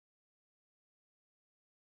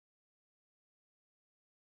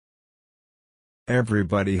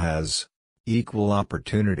Everybody has equal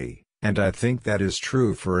opportunity, and I think that is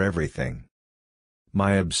true for everything.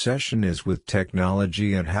 My obsession is with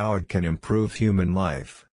technology and how it can improve human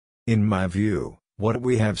life. In my view, what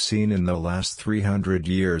we have seen in the last 300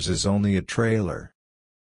 years is only a trailer.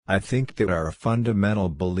 I think that our fundamental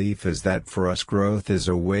belief is that for us growth is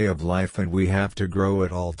a way of life and we have to grow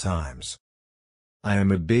at all times. I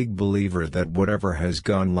am a big believer that whatever has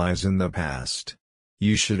gone lies in the past.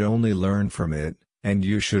 You should only learn from it, and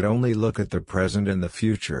you should only look at the present and the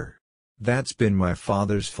future. That's been my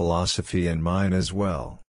father's philosophy and mine as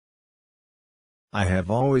well. I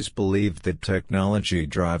have always believed that technology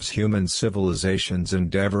drives human civilization's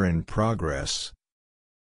endeavor and progress.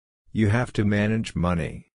 You have to manage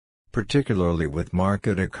money, particularly with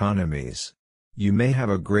market economies. You may have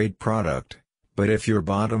a great product, but if your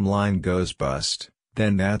bottom line goes bust,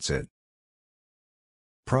 then that's it.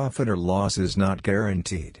 Profit or loss is not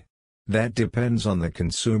guaranteed. That depends on the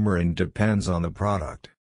consumer and depends on the product.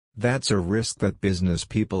 That's a risk that business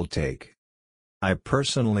people take. I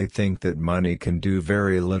personally think that money can do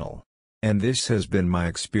very little. And this has been my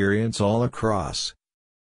experience all across.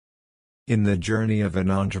 In the journey of an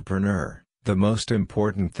entrepreneur, the most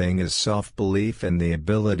important thing is self-belief and the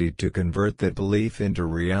ability to convert that belief into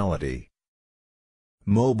reality.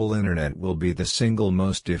 Mobile internet will be the single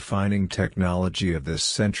most defining technology of this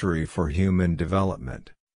century for human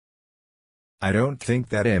development. I don't think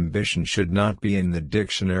that ambition should not be in the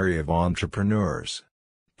dictionary of entrepreneurs.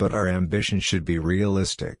 But our ambition should be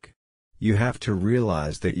realistic. You have to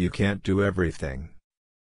realize that you can't do everything.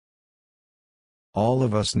 All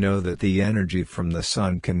of us know that the energy from the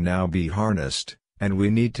sun can now be harnessed, and we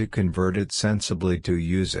need to convert it sensibly to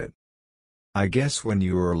use it. I guess when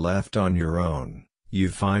you are left on your own, you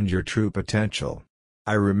find your true potential.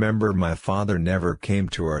 I remember my father never came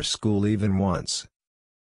to our school even once.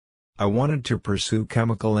 I wanted to pursue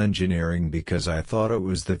chemical engineering because I thought it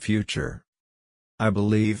was the future. I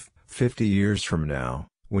believe, 50 years from now,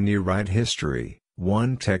 when you write history,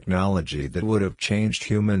 one technology that would have changed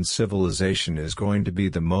human civilization is going to be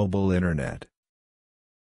the mobile internet.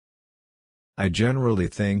 I generally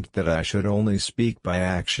think that I should only speak by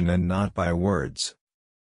action and not by words.